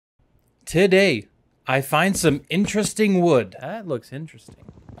Today, I find some interesting wood. That looks interesting.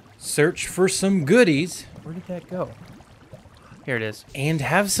 Search for some goodies. Where did that go? Here it is. And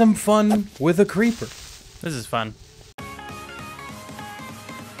have some fun with a creeper. This is fun.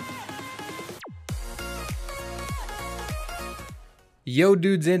 Yo,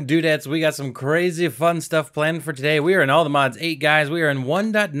 dudes and dudettes, we got some crazy fun stuff planned for today. We are in all the mods 8, guys. We are in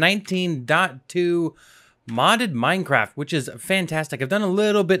 1.19.2 modded Minecraft, which is fantastic. I've done a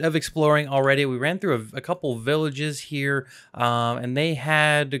little bit of exploring already. We ran through a couple villages here, and they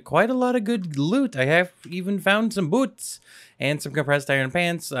had quite a lot of good loot. I have even found some boots and some compressed iron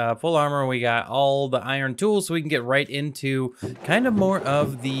pants, full armor. We got all the iron tools, so we can get right into kind of more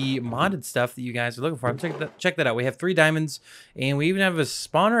of the modded stuff that you guys are looking for. Check that out. We have 3 diamonds, and we even have a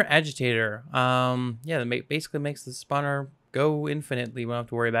spawner agitator. Yeah, that basically makes the spawner go infinitely. We don't have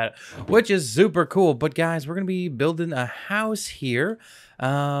to worry about it, which is super cool. But guys, we're gonna be building a house here,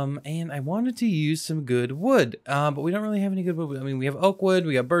 and I wanted to use some good wood, but we don't really have any good wood. I mean, we have oak wood,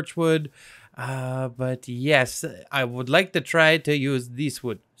 we got birch wood, but yes, I would like to try to use this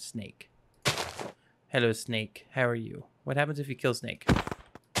wood. Snake. Hello, snake. How are you? What happens if you kill snake?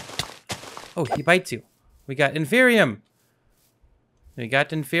 Oh, he bites you. We got inferium. We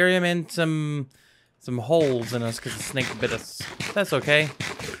got inferium and some holes in us because the snake bit us. That's okay.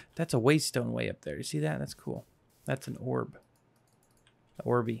 That's a waystone way up there. You see that? That's cool. That's an orb.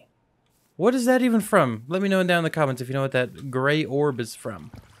 Orby. What is that even from? Let me know down in the comments if you know what that gray orb is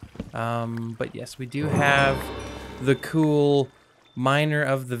from. But yes, we do have the cool miner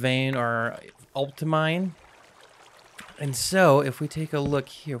of the vein, or ultimine. And so if we take a look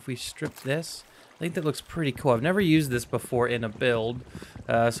here, if we strip this, I think that looks pretty cool. I've never used this before in a build,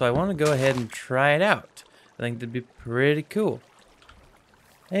 so I want to go ahead and try it out. I think that'd be pretty cool.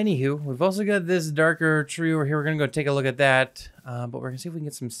 Anywho, we've also got this darker tree over here. We're going to go take a look at that, but we're going to see if we can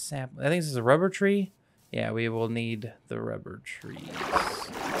get some sap. I think this is a rubber tree. Yeah, we will need the rubber trees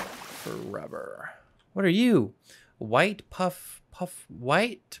for rubber. What are you? White puffball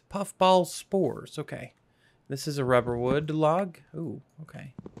spores. Okay. This is a rubber wood log. Ooh,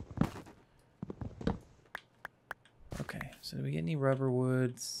 okay. Okay, so do we get any rubber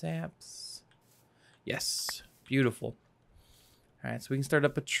wood saps? Yes, beautiful. All right, so we can start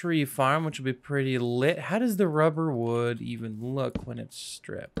up a tree farm, which will be pretty lit. How does the rubber wood even look when it's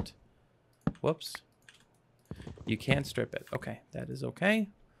stripped? Whoops. You can't strip it. Okay, that is okay.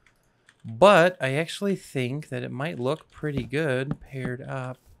 But I actually think that it might look pretty good paired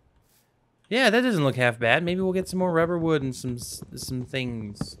up. Yeah, that doesn't look half bad. Maybe we'll get some more rubber wood and some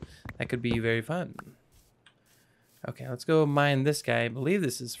things. That could be very fun. Okay, let's go mine this guy. I believe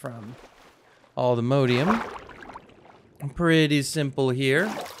this is from Aldemodium. Pretty simple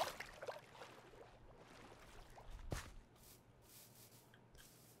here.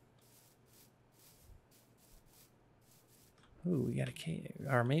 Ooh, we got a cave,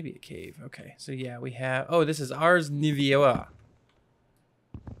 or maybe a cave. Okay, so yeah, we have, oh, this is Ars Nivea.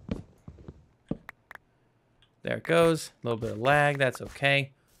 There it goes. A little bit of lag, that's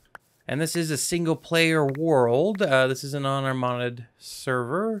okay. And this is a single-player world. This isn't on our modded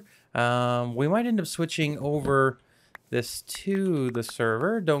server. We might end up switching over this to the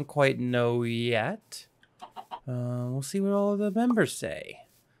server. Don't quite know yet. We'll see what all of the members say.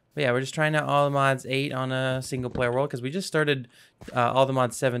 But yeah, we're just trying out all the mods 8 on a single-player world because we just started all the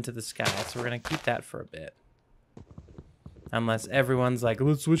mods 7 to the sky. So we're going to keep that for a bit. Unless everyone's like,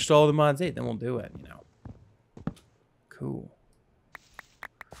 let's switch to all the mods 8, then we'll do it, you know. Cool.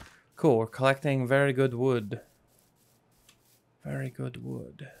 Cool, we're collecting very good wood. Very good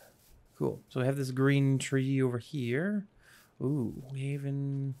wood. Cool. So we have this green tree over here. Ooh, we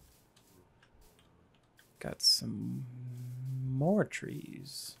even got some more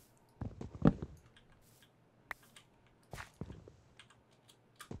trees.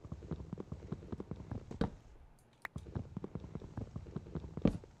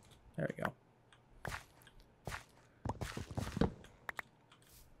 There we go.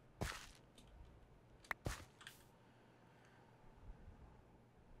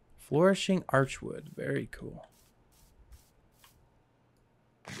 Flourishing archwood. Very cool.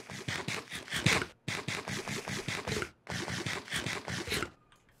 I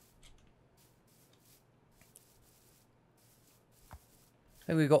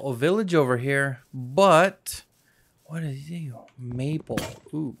think we got a village over here, but what is it? Maple.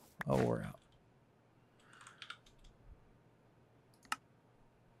 Ooh. Oh, we're out.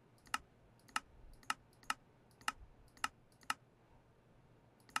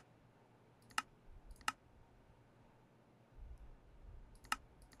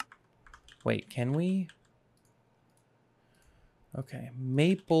 Wait, can we? Okay,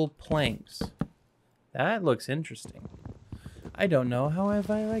 maple planks. That looks interesting. I don't know if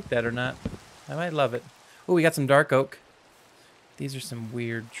I like that or not. I might love it. Oh, we got some dark oak. These are some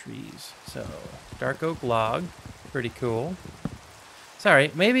weird trees. So, dark oak log. Pretty cool. Sorry,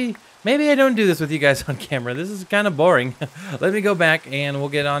 maybe I don't do this with you guys on camera. This is kind of boring. Let me go back and we'll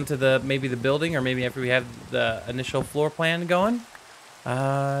get on to maybe the building, or maybe after we have the initial floor plan going.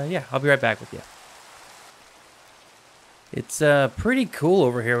 Yeah, I'll be right back with you. It's pretty cool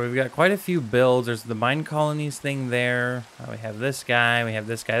over here. We've got quite a few builds. There's the mine colonies thing there. We have this guy. We have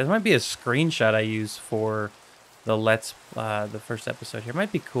this guy. This might be a screenshot I use for the first episode here.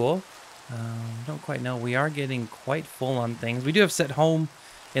 Might be cool. Don't quite know. We are getting quite full on things. We do have set home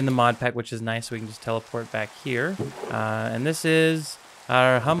in the mod pack, which is nice. So we can just teleport back here. And this is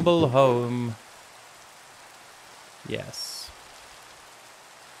our humble home. Yes.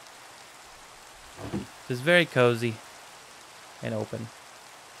 This is very cozy and open.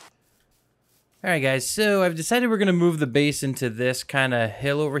 All right, guys, so I've decided we're gonna move the base into this kind of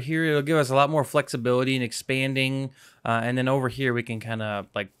hill over here. It'll give us a lot more flexibility in expanding, and then over here we can kind of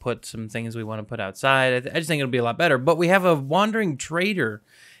like put some things we want to put outside. I just think it'll be a lot better. But we have a wandering trader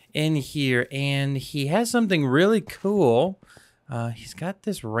in here, and he has something really cool. He's got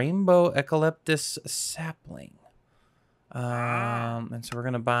this rainbow eucalyptus sapling. And so we're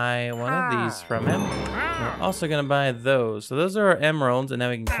gonna buy one of these from him. We're also gonna buy those. So those are our emeralds, and now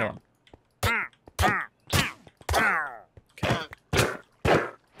we can kill them.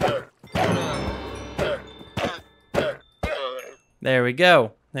 There we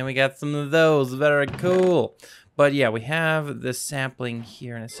go. Then we got some of those. Very cool. But yeah, we have this sapling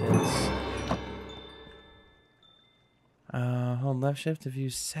here, and it says, hold left shift to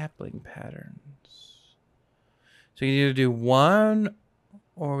view sapling patterns. So you can either do 1,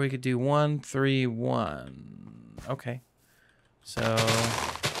 or we could do 1, 3, 1. Okay. So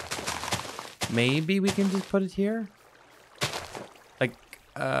maybe we can just put it here. Like,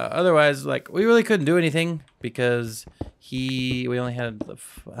 otherwise, like, we really couldn't do anything because we only had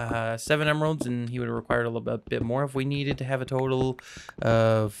 7 emeralds, and he would have required a little bit more. If we needed to have a total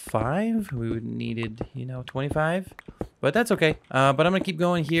of 5, we would needed, 25. But that's okay. But I'm gonna keep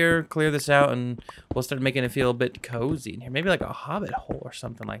going here, clear this out, and we'll start making it feel a bit cozy in here. Maybe like a hobbit hole or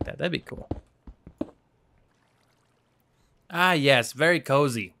something like that. That'd be cool. Ah, yes, very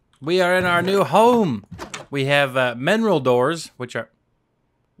cozy. We are in our new home. We have mineral doors, which are...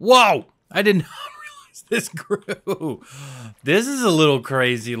 Whoa! I did not realize this grew. This is a little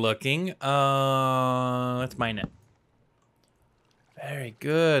crazy looking. Let's mine it. Very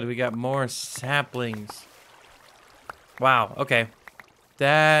good. We got more saplings. Wow, okay.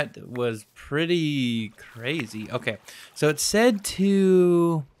 That was pretty crazy. Okay, so it said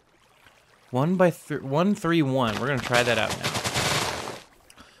to 1 by 1, 3, 1. We're gonna try that out now.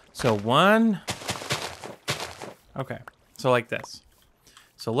 So 1. Okay, so like this.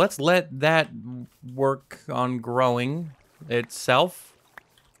 So let's let that work on growing itself.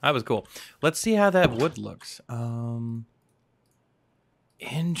 That was cool. Let's see how that wood looks.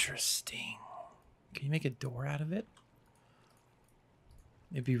 Interesting. Can you make a door out of it?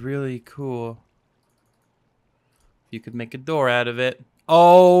 It'd be really cool if you could make a door out of it.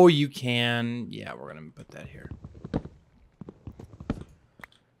 Oh, you can. Yeah, we're gonna put that here.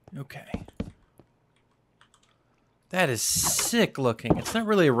 Okay. That is sick looking. It's not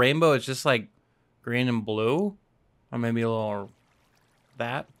really a rainbow. It's just like green and blue. Or maybe a little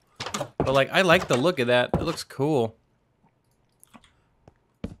that. But like, I like the look of that. It looks cool.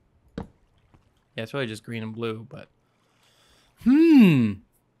 Yeah, it's really just green and blue, but...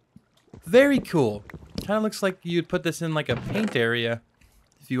 Very cool. Kind of looks like you'd put this in like a paint area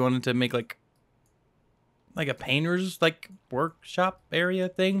if you wanted to make like a painter's like workshop area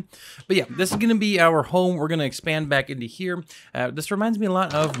thing. But yeah, this is gonna be our home. We're gonna expand back into here. This reminds me a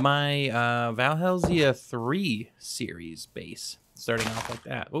lot of my Valhalla 3 series base, starting off like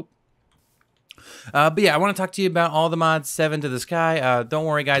that. Oop. But yeah, I want to talk to you about all the mods 7 to the sky. Don't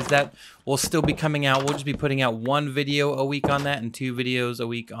worry, guys, that will still be coming out. We'll just be putting out 1 video a week on that and 2 videos a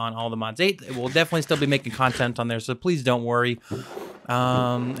week on all the mods 8. We'll definitely still be making content on there, so please don't worry.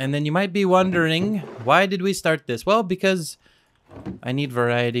 And then you might be wondering, why did we start this? Well, because I need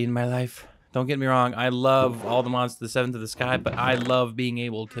variety in my life. Don't get me wrong. I love all the mods to the 7 to the sky, but I love being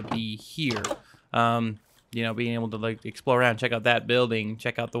able to be here. Being able to like explore around, check out that building,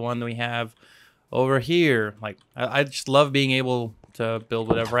 check out the one that we have over here. Like, I just love being able to build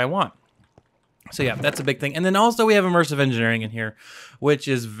whatever I want. So yeah, that's a big thing. And then also we have immersive engineering in here, which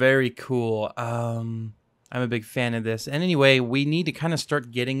is very cool. I'm a big fan of this. And anyway, we need to kind of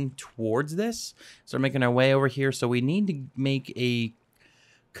start getting towards this. Start making our way over here. So we need to make a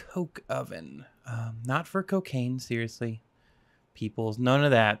coke oven. Not for cocaine, seriously. Peoples, none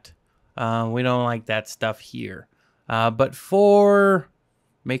of that. We don't like that stuff here. But for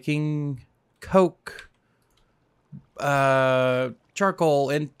making coke, charcoal,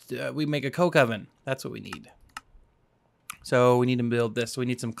 and we make a coke oven. That's what we need. So we need to build this. So we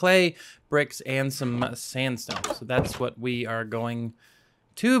need some clay, bricks, and some sandstone. So that's what we are going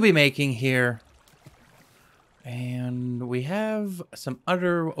to be making here. And we have some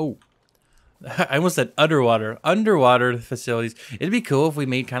I almost said underwater facilities. It'd be cool if we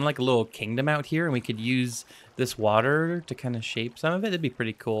made kind of like a little kingdom out here and we could use this water to kind of shape some of it. It'd be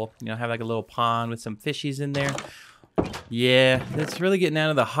pretty cool. You know, have like a little pond with some fishies in there. Yeah, it's really getting out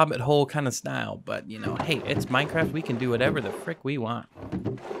of the Hobbit hole kind of style, but you know, hey, it's Minecraft. We can do whatever the frick we want.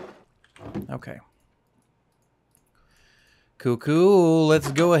 Okay. Cool.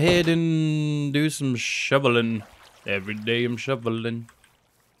 Let's go ahead and do some shoveling. Every day I'm shoveling.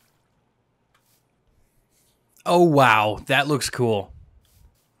 Oh, wow. That looks cool.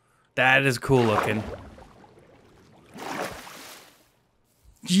 That is cool looking.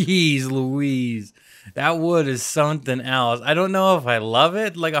 Jeez Louise. That wood is something else. I don't know if I love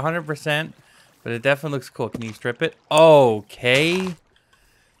it like 100%, but it definitely looks cool. Can you strip it? Okay.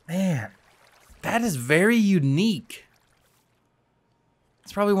 Man, that is very unique.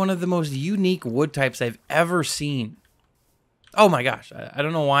 It's probably one of the most unique wood types I've ever seen. Oh my gosh. I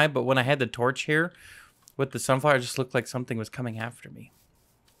don't know why, but when I had the torch here with the sunflower, it just looked like something was coming after me.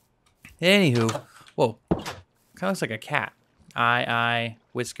 Anywho. Whoa. Kind of looks like a cat. Eye,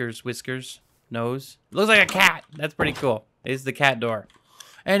 whiskers, nose. Looks like a cat. That's pretty cool. It's the cat door.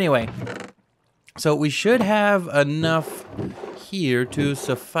 Anyway, so we should have enough here to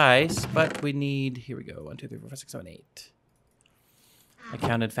suffice, but we need, here we go, 1, 2, 3, 4, 5, 6, 7, 8. I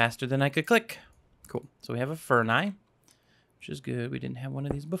counted faster than I could click. Cool. So we have a fern eye, which is good. We didn't have one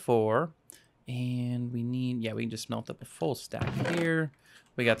of these before. And we need, yeah, we can just melt up a full stack here.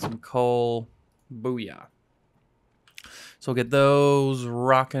 We got some coal. Booyah. So we'll get those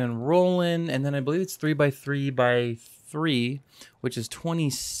rocking and rolling, and then I believe it's 3 by 3 by 3, which is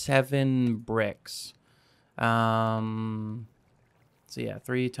 27 bricks. So yeah,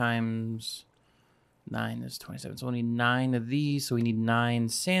 3 times 9 is 27. So we need 9 of these, so we need 9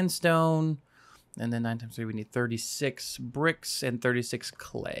 sandstone, and then 9 times 3, we need 36 bricks and 36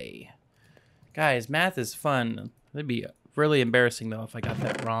 clay. Guys, math is fun. It'd be really embarrassing, though, if I got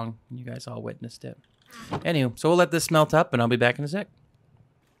that wrong. You guys all witnessed it. Anyway, so we'll let this melt up, and I'll be back in a sec.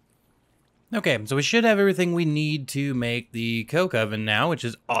 Okay, so we should have everything we need to make the coke oven now, which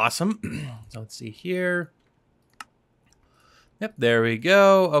is awesome. So let's see here. Yep, there we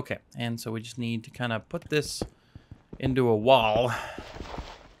go. Okay, and so we just need to kind of put this into a wall.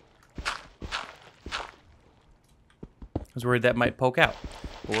 I was worried that might poke out,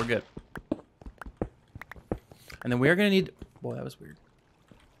 but we're good. And then we are going to need... Boy, that was weird.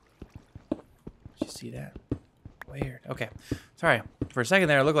 Did you see that? Weird. Okay. Sorry. For a second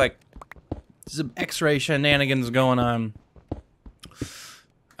there, it looked like some X-ray shenanigans going on.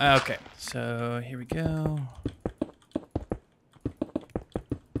 Okay. So, here we go.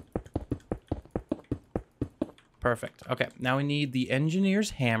 Perfect. Okay. Now we need the engineer's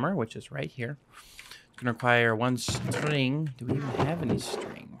hammer, which is right here. It's going to require 1 string. Do we even have any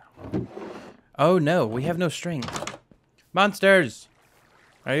string? Oh no, we have no string. Monsters!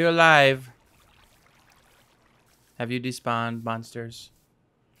 Are you alive? Have you despawned, monsters?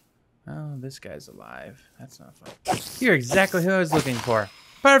 Oh, this guy's alive. That's not fun. You're exactly who I was looking for.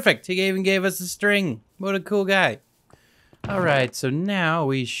 Perfect! He even gave us a string. What a cool guy. Alright, so now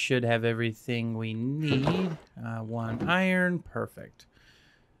we should have everything we need. 1 iron. Perfect.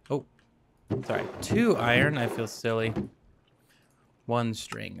 Oh, sorry. 2 iron. I feel silly. 1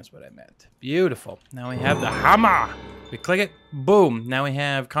 string is what I meant. Beautiful. Now we have the hammer. We click it. Boom. Now we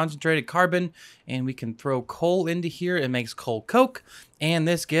have concentrated carbon, and we can throw coal into here. It makes coal coke, and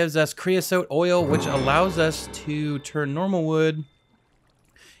this gives us creosote oil, which allows us to turn normal wood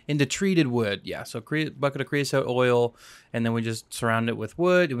into treated wood. Yeah, so bucket of creosote oil, and then we just surround it with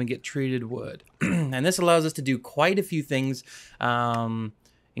wood, and we get treated wood. And this allows us to do quite a few things,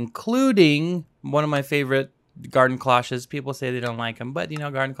 including one of my favorite garden cloches. People say they don't like them, but you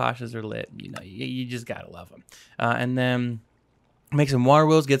know, garden cloches are lit. You know, you just gotta love them. And then make some water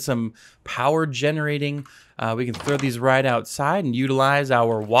wheels, get some power generating. We can throw these right outside and utilize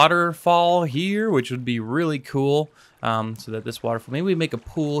our waterfall here, which would be really cool. So that this waterfall, maybe we make a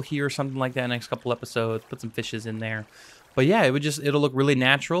pool here or something like that next couple episodes, put some fishes in there. But yeah, it'll look really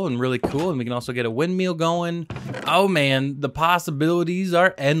natural and really cool, and we can also get a windmill going. Oh man, the possibilities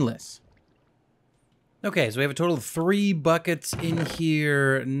are endless. Okay, so we have a total of 3 buckets in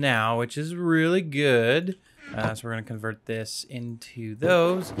here now, which is really good. So we're gonna convert this into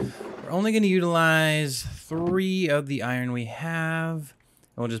those. We're only gonna utilize 3 of the iron we have.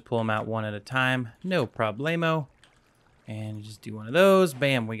 And we'll just pull them out one at a time, no problemo. And you just do one of those,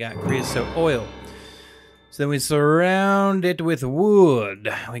 bam, we got creosote oil. So then we surround it with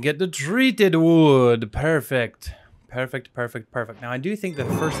wood. We get the treated wood, perfect. Perfect, perfect, perfect. Now I do think the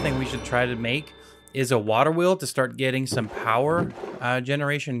first thing we should try to make is a water wheel to start getting some power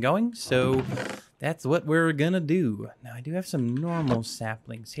generation going. So that's what we're gonna do. Now I do have some normal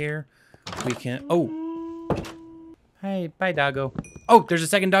saplings here. We can, oh. Hey, bye doggo. Oh, there's a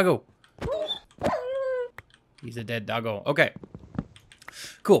second doggo. He's a dead doggo, okay.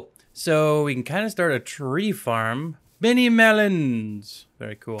 Cool, so we can kind of start a tree farm. Mini melons,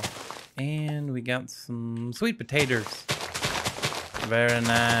 very cool. And we got some sweet potatoes. Very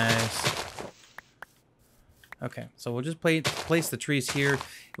nice. Okay, so we'll just place the trees here.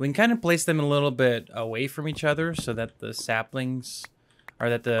 We can kind of place them a little bit away from each other so that the saplings, or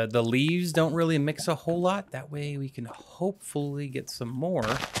that the leaves don't really mix a whole lot. That way we can hopefully get some more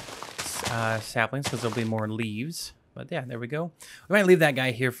saplings because there'll be more leaves. But yeah, there we go. We might leave that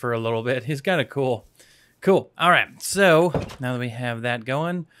guy here for a little bit. He's kind of cool. Cool, all right, so now that we have that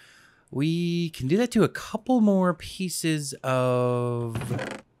going, we can do that to a couple more pieces of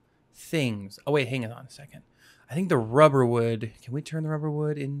things. Oh wait, hang on a second. I think the rubber wood, can we turn the rubber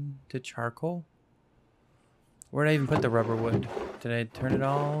wood into charcoal? Where did I even put the rubber wood? Did I turn it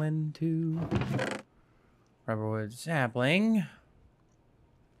all into rubber wood sapling?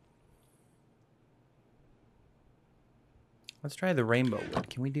 Let's try the rainbow wood.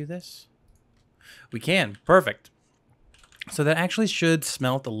 Can we do this? We can, perfect. So that actually should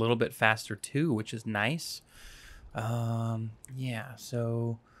smelt a little bit faster too, which is nice. Yeah,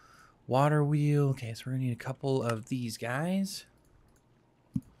 so water wheel. Okay, so we're gonna need a couple of these guys.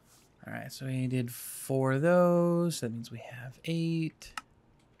 All right, so we did 4 of those. That means we have 8.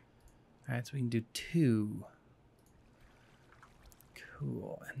 All right, so we can do 2.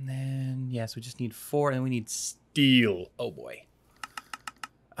 Cool, and then, yes, we just need 4, and we need steel. Oh boy.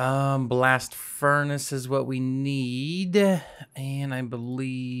 Blast furnace is what we need. And I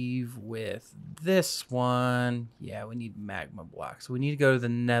believe with this one, yeah, we need magma blocks. So we need to go to the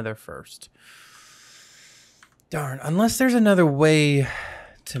nether first. Darn, unless there's another way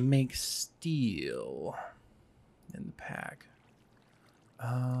to make steel in the pack.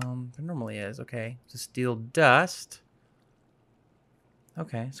 There normally is, okay. So steel dust.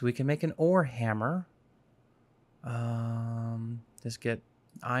 Okay, so we can make an ore hammer. Just get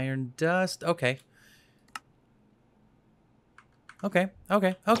iron dust. Okay. Okay.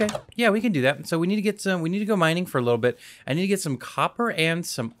 Yeah, we can do that. So we need to get some, we need to go mining for a little bit. I need to get some copper and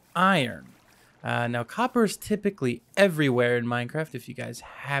some iron. Now copper is typically everywhere in Minecraft if you guys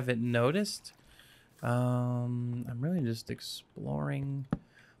haven't noticed. I'm really just exploring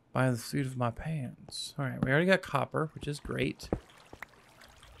by the seat of my pants. All right, we already got copper, which is great.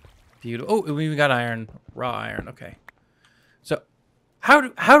 Beautiful. Oh, we even got iron, raw iron. Okay. So how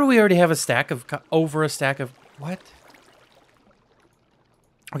do we already have a stack of over a stack of what?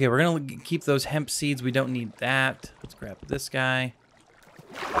 Okay, we're gonna keep those hemp seeds. We don't need that. Let's grab this guy.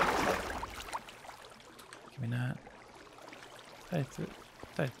 Can we not?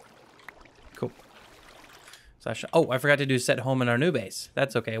 Cool. So I forgot to do set home in our new base.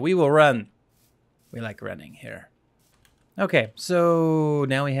 That's okay. We will run. We like running here. Okay, so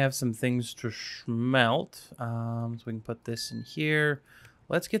now we have some things to smelt. So we can put this in here.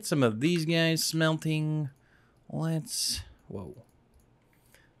 Let's get some of these guys smelting. Whoa.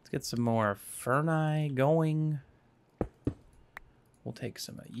 Let's get some more ferni going. We'll take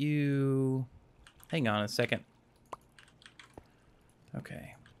some of you. Hang on a second.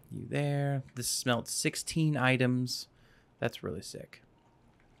 Okay, you there. This smelts 16 items. That's really sick.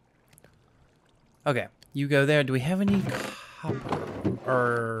 Okay, you go there. Do we have any copper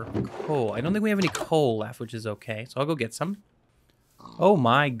or coal? I don't think we have any coal left, which is okay. So I'll go get some. Oh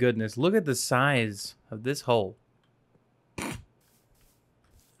my goodness, look at the size of this hole.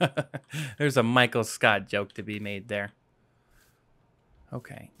 There's a Michael Scott joke to be made there.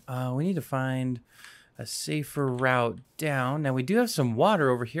 Okay, we need to find a safer route down. Now we do have some water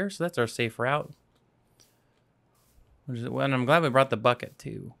over here, so that's our safe route. And I'm glad we brought the bucket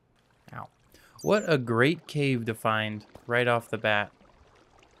too. Ow. What a great cave to find right off the bat.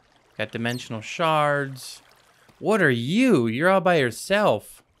 Got dimensional shards. What are you? You're all by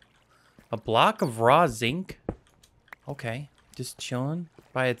yourself. A block of raw zinc? Okay. Just chilling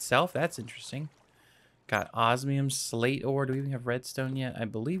by itself. That's interesting. Got osmium, slate ore. Do we even have redstone yet? I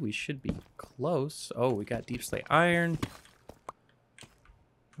believe we should be close. Oh, we got deep slate iron.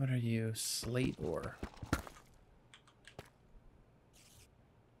 What are you? Slate ore.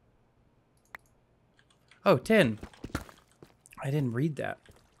 Oh, tin. I didn't read that.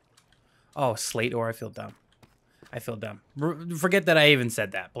 Oh, slate ore. I feel dumb. I feel dumb. Forget that I even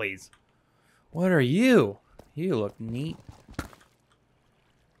said that, please. What are you? You look neat.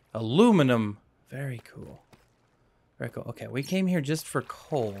 Aluminum. Very cool. Very cool. Okay, we came here just for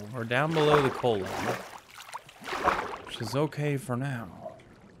coal. We're down below the coal level, which is okay for now.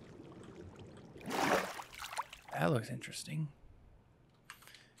 That looks interesting.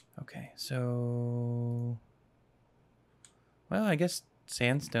 Okay, so... Well, I guess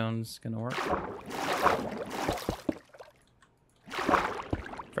sandstone's gonna work.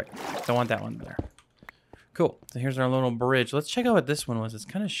 Right. Don't want that one there. Cool. So here's our little bridge. Let's check out what this one was. It's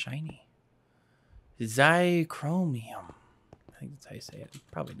kind of shiny. Zychromium. I think that's how you say it.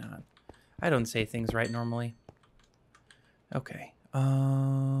 Probably not. I don't say things right normally. Okay. We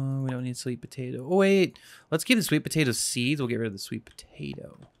don't need sweet potato. Oh, wait. Let's keep the sweet potato seeds. We'll get rid of the sweet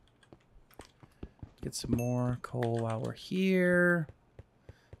potato. Get some more coal while we're here.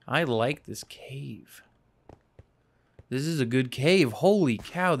 I like this cave. This is a good cave. Holy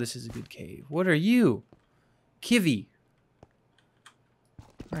cow, this is a good cave. What are you? Kivy.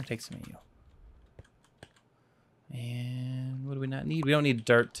 I'm gonna take some of you. And what do we not need? We don't need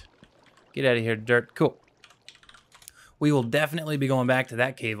dirt. Get out of here, dirt. Cool. We will definitely be going back to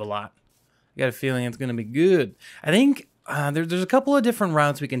that cave a lot. I got a feeling it's gonna be good. I think there's a couple of different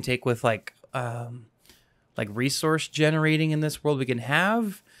routes we can take with like resource generating in this world. We can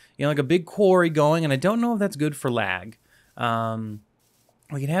have, you know, like a big quarry going, and I don't know if that's good for lag.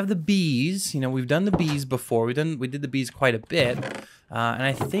 We can have the bees. You know, we've done the bees before. We did the bees quite a bit, and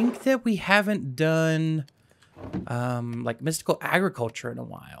I think that we haven't done like mystical agriculture in a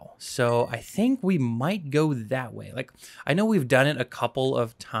while. So I think we might go that way. Like, I know we've done it a couple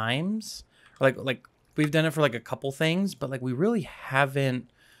of times. Like we've done it for like a couple things, but like we really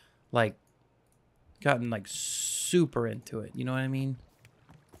haven't like gotten like super into it. You know what I mean?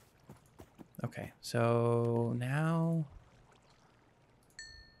 Okay, so now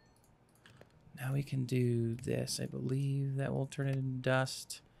we can do this. I believe that will turn it into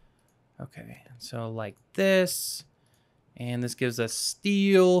dust. Okay, so like this, and this gives us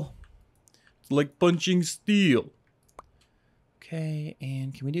steel. It's like punching steel. Okay,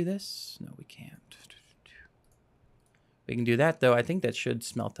 and can we do this? No, we can't. We can do that though. I think that should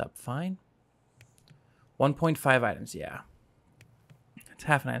smelt up fine. 1.5 items, yeah. It's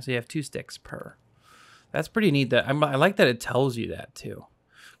half an item, so you have 2 sticks per. That's pretty neat. That I like that it tells you that too.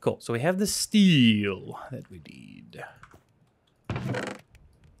 Cool. So we have the steel that we need.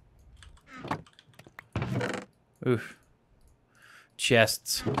 Oof.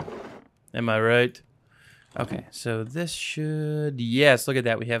 Chests. Am I right? Okay, so this should... Yes, look at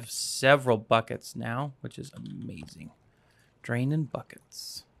that. We have several buckets now, which is amazing. Draining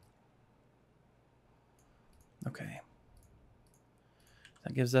buckets. Okay.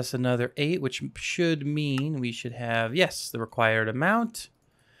 That gives us another 8, which should mean we should have, yes, the required amount.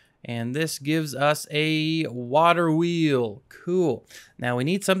 And this gives us a water wheel. Cool. Now we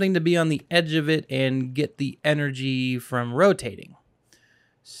need something to be on the edge of it and get the energy from rotating.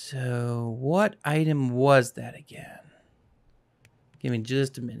 So what item was that again? Give me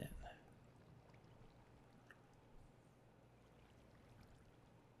just a minute.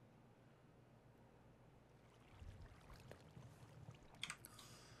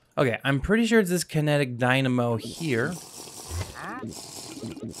 Okay, I'm pretty sure it's this kinetic dynamo here.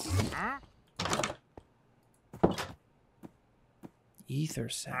 Ether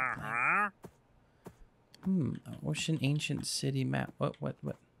sapling. Ocean ancient city map.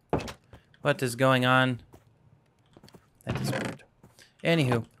 What is going on? That is weird.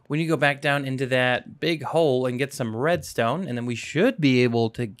 Anywho, we need to go back down into that big hole and get some redstone, and then we should be able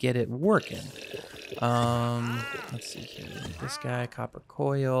to get it working. Let's see here. This guy, copper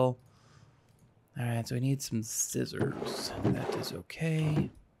coil. All right, so we need some scissors. That is okay.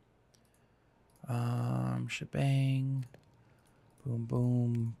 Shebang. Boom,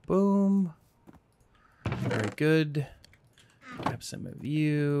 boom, boom. Very good. Grab some of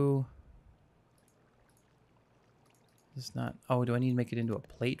you. It's not... Oh, do I need to make it into a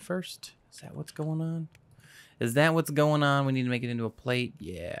plate first? Is that what's going on? Is that what's going on? We need to make it into a plate?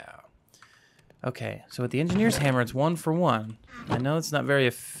 Yeah. Okay, so with the engineer's hammer, it's 1 for 1. I know it's not very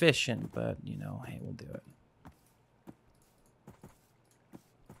efficient, but, you know, hey, we'll do it.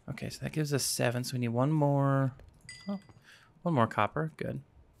 Okay, so that gives us 7, so we need 1 more. Oh, one more copper. Good.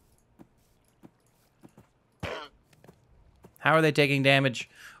 How are they taking damage?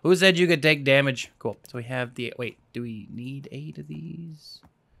 Who said you could take damage? Cool. So we have the... Wait, do we need 8 of these?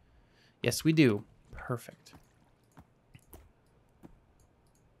 Yes, we do. Perfect.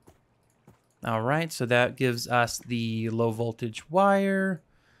 All right, so that gives us the low voltage wire.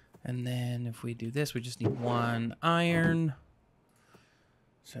 And then if we do this, we just need 1 iron.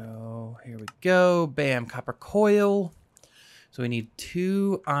 So here we go. Bam, copper coil. So we need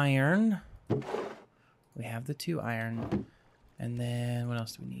 2 iron. We have the 2 iron. And then what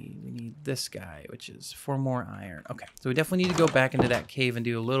else do we need? We need this guy, which is 4 more iron. Okay, so we definitely need to go back into that cave and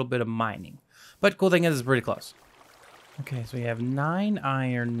do a little bit of mining. But cool thing is, it's pretty close. Okay, so we have 9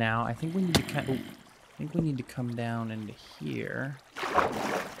 iron now. I think we need to come down into here.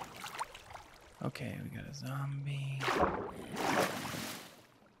 Okay, we got a zombie.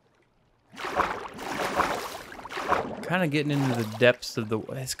 Kind of getting into the depths of the...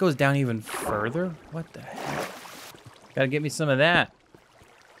 This goes down even further? What the heck? Gotta get me some of that.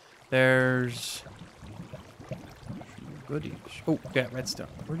 There's... Goodies. Oh, got redstone.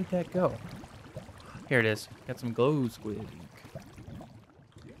 Where did that go? Here it is. Got some glow squid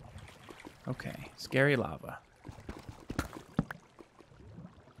ink. Okay, scary lava.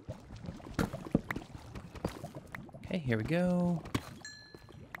 Okay, here we go.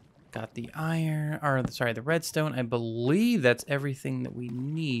 Got the iron, or sorry, the redstone. I believe that's everything that we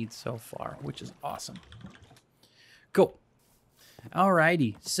need so far, which is awesome. Cool.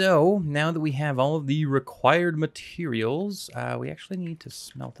 Alrighty, so now that we have all of the required materials, we actually need to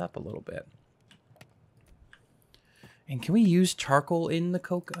smelt up a little bit. And can we use charcoal in the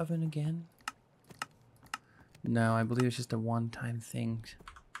coke oven again? No, I believe it's just a one-time thing.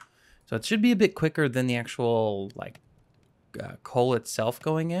 So it should be a bit quicker than the actual, like, coal itself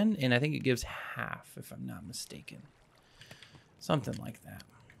going in. And I think it gives half, if I'm not mistaken. Something like that.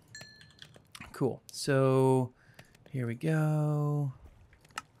 Cool. So... here we go.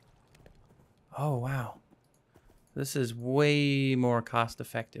 Oh, wow. This is way more cost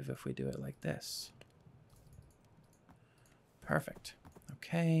effective if we do it like this. Perfect.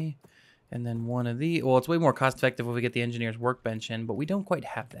 Okay. And then one of the... Well, it's way more cost effective if we get the engineer's workbench in, but we don't quite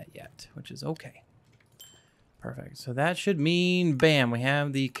have that yet, which is okay. Perfect. So that should mean, bam, we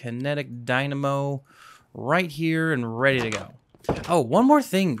have the kinetic dynamo right here and ready to go. Oh, one more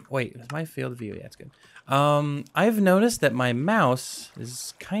thing. Wait, is my field of view? Yeah, it's good. I've noticed that my mouse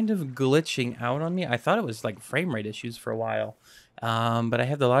is kind of glitching out on me. I thought it was like frame rate issues for a while. But I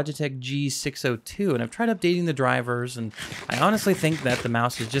have the Logitech G602 and I've tried updating the drivers and I honestly think that the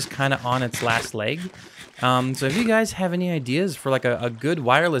mouse is just kind of on its last leg. So if you guys have any ideas for like a good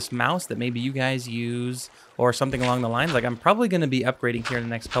wireless mouse that maybe you guys use or something along the lines, like I'm probably going to be upgrading here in the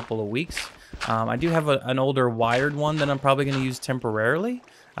next couple of weeks. I do have an older wired one that I'm probably going to use temporarily.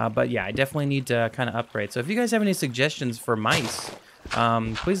 But yeah, I definitely need to kind of upgrade. So if you guys have any suggestions for mice,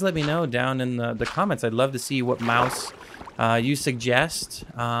 please let me know down in the comments. I'd love to see what mouse you suggest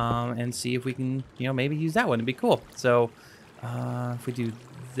and see if we can, you know, maybe use that one. It'd be cool. So if we do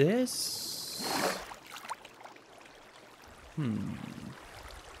this...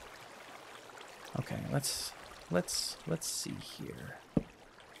 Okay, let's see here.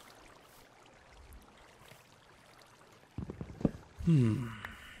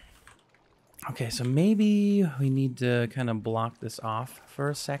 Okay, so maybe we need to kind of block this off for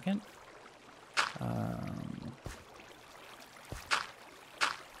a second.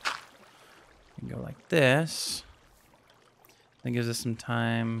 Go like this. That gives us some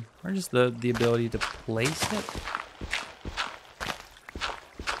time, or just the ability to place it.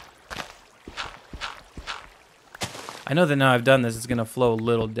 I know that now I've done this, it's gonna flow a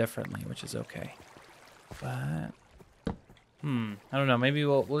little differently, which is okay. But I don't know. Maybe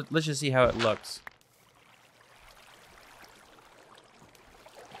let's just see how it looks.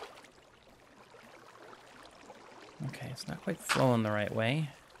 Okay, it's not quite flowing the right way.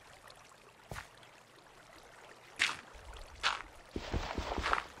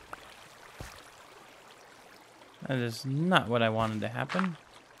 That is not what I wanted to happen.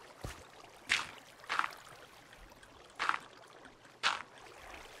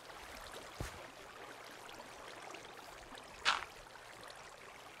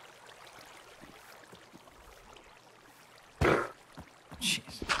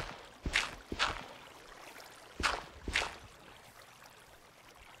 Jeez.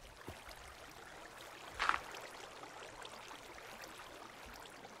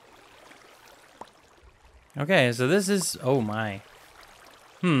 Okay, so this is... Oh, my.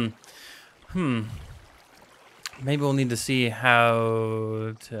 Maybe we'll need to see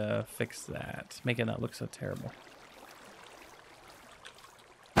how to fix that. Make it not look so terrible.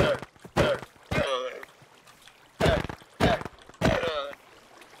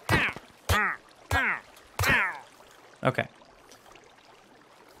 Okay.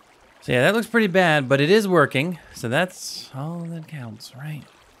 So yeah, that looks pretty bad, but it is working. So that's all that counts, right?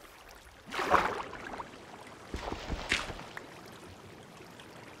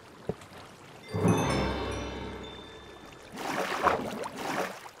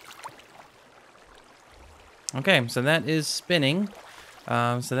 Okay, so that is spinning.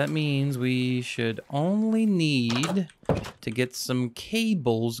 So that means we should only need to get some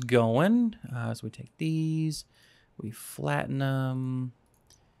cables going. So we take these, we flatten them,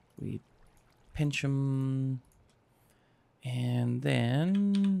 we pinch them, and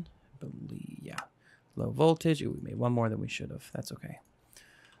then, I believe, yeah, low voltage. Ooh, we made one more than we should have. That's okay.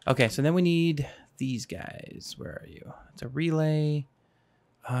 Okay, so then we need these guys. Where are you? It's a relay.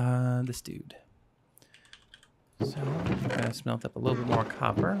 This dude. So I'm gonna smelt up a little bit more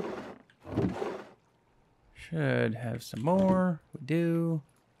copper. Should have some more. We do.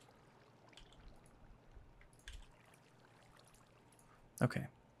 Okay.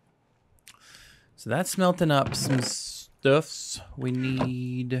 So that's smelting up some stuffs. We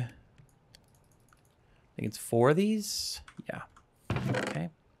need, I think it's 4 of these. Yeah. Okay.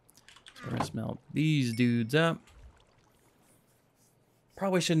 So we're gonna smelt these dudes up.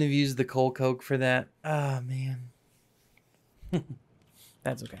 Probably shouldn't have used the coal coke for that. Ah, man.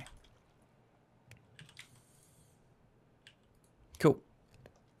 That's okay. Cool.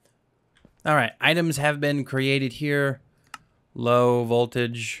 All right, items have been created here. Low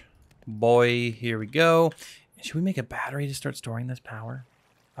voltage. Boy, here we go. Should we make a battery to start storing this power?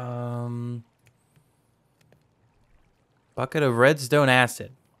 Bucket of redstone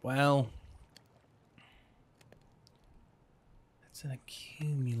acid. Well, that's an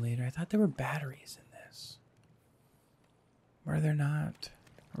accumulator. I thought there were batteries in this. Were there not?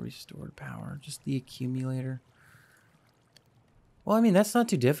 Restored power, just the accumulator. Well, I mean, that's not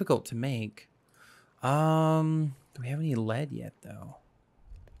too difficult to make. Do we have any lead yet, though?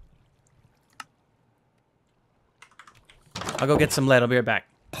 I'll go get some lead. I'll be right back.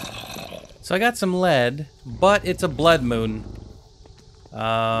 So I got some lead, but it's a blood moon.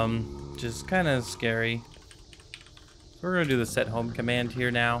 Which is kind of scary. So we're going to do the set home command here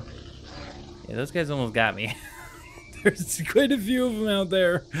now. Yeah, those guys almost got me. There's quite a few of them out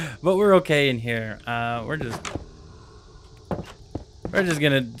there, but we're okay in here. We're just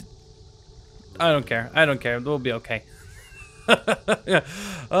gonna. I don't care. I don't care. We'll be okay.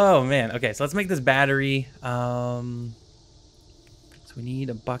 Oh man. Okay, so let's make this battery. So we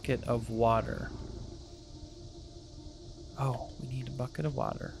need a bucket of water. Oh, we need a bucket of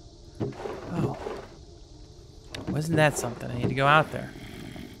water. Oh, wasn't that something? I need to go out there.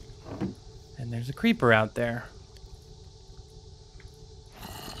 And there's a creeper out there.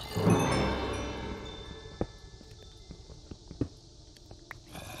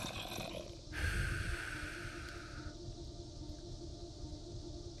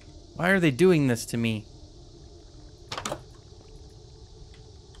 Why are they doing this to me?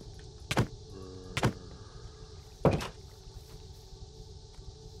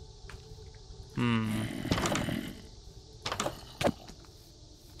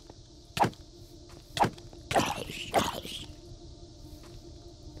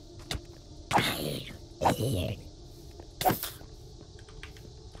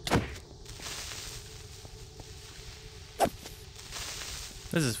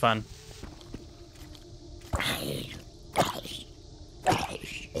 This is fun.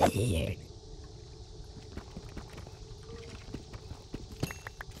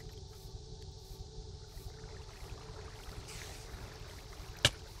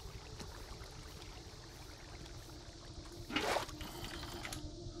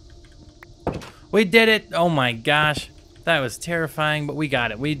 We did it! Oh my gosh. That was terrifying, but we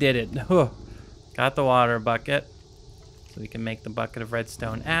got it. We did it. Got the water bucket. So we can make the bucket of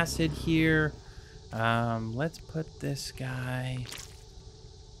redstone acid here. Let's put this guy...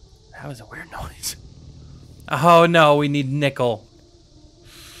 That was a weird noise. Oh no, we need nickel.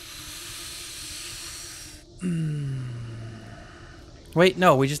 Wait,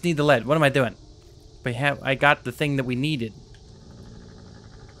 no, we just need the lead. What am I doing? I got the thing that we needed.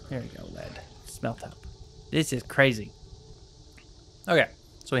 There we go, lead. Smelt up. This is crazy. Okay,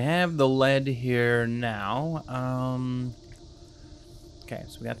 so we have the lead here now. Okay,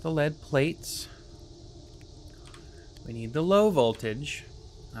 so we got the lead plates. We need the low voltage,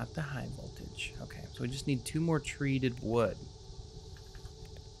 not the high voltage. Okay, so we just need 2 more treated wood.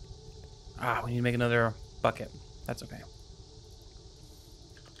 Ah, we need to make another bucket. That's okay.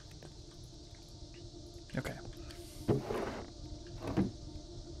 Okay.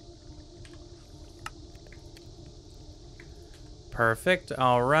 Perfect.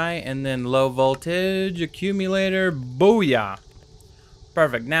 All right. And then low voltage accumulator. Booyah.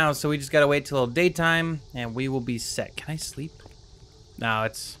 Perfect. Now, so we just got to wait till daytime and we will be set. Can I sleep? No,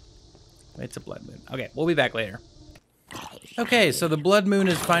 it's a blood moon. Okay, we'll be back later. Okay, so the blood moon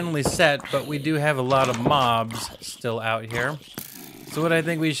is finally set, but we do have a lot of mobs still out here. So what I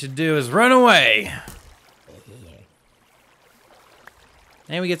think we should do is run away.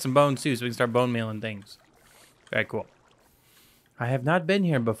 And we get some bones too, so we can start bone mealing things. Very cool. I have not been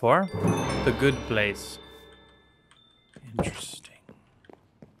here before. The good place. Interesting.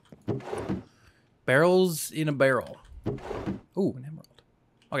 Barrels in a barrel. Ooh, an emerald.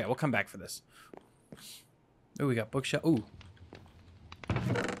 Okay, we'll come back for this. Ooh, we got bookshelf. Ooh.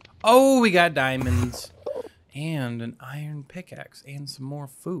 Oh, we got diamonds. And an iron pickaxe. And some more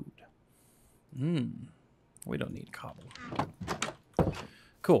food. We don't need cobble.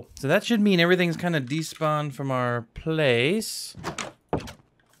 Cool. So that should mean everything's kind of despawned from our place.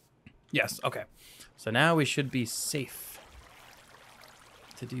 Yes, okay. So now we should be safe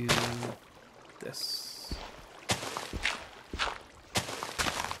to do this.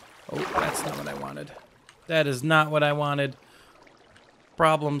 Oh, that's not what I wanted. That is not what I wanted.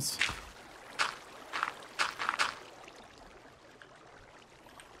 Problems.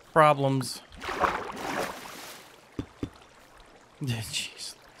 Problems. Jeez.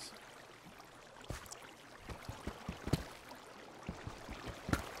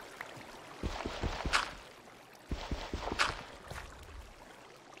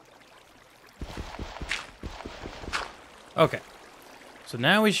 Okay. So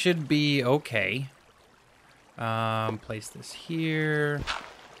now we should be okay. Place this here.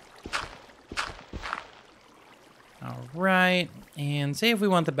 All right. And say if we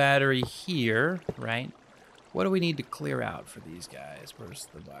want the battery here, right? What do we need to clear out for these guys? Where's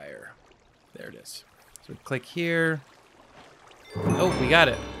the wire? There it is. So we click here. Oh, we got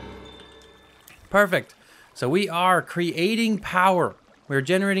it. Perfect. So we are creating power. We're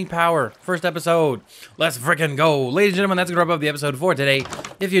generating power. First episode. Let's frickin' go. Ladies and gentlemen, that's gonna wrap up the episode for today.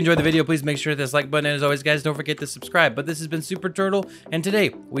 If you enjoyed the video, please make sure to hit this like button. And as always, guys, don't forget to subscribe. But this has been Super Turtle, and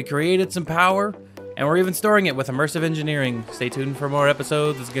today we created some power, and we're even storing it with immersive engineering. Stay tuned for more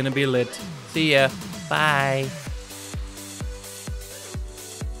episodes. It's gonna be lit. See ya. Bye.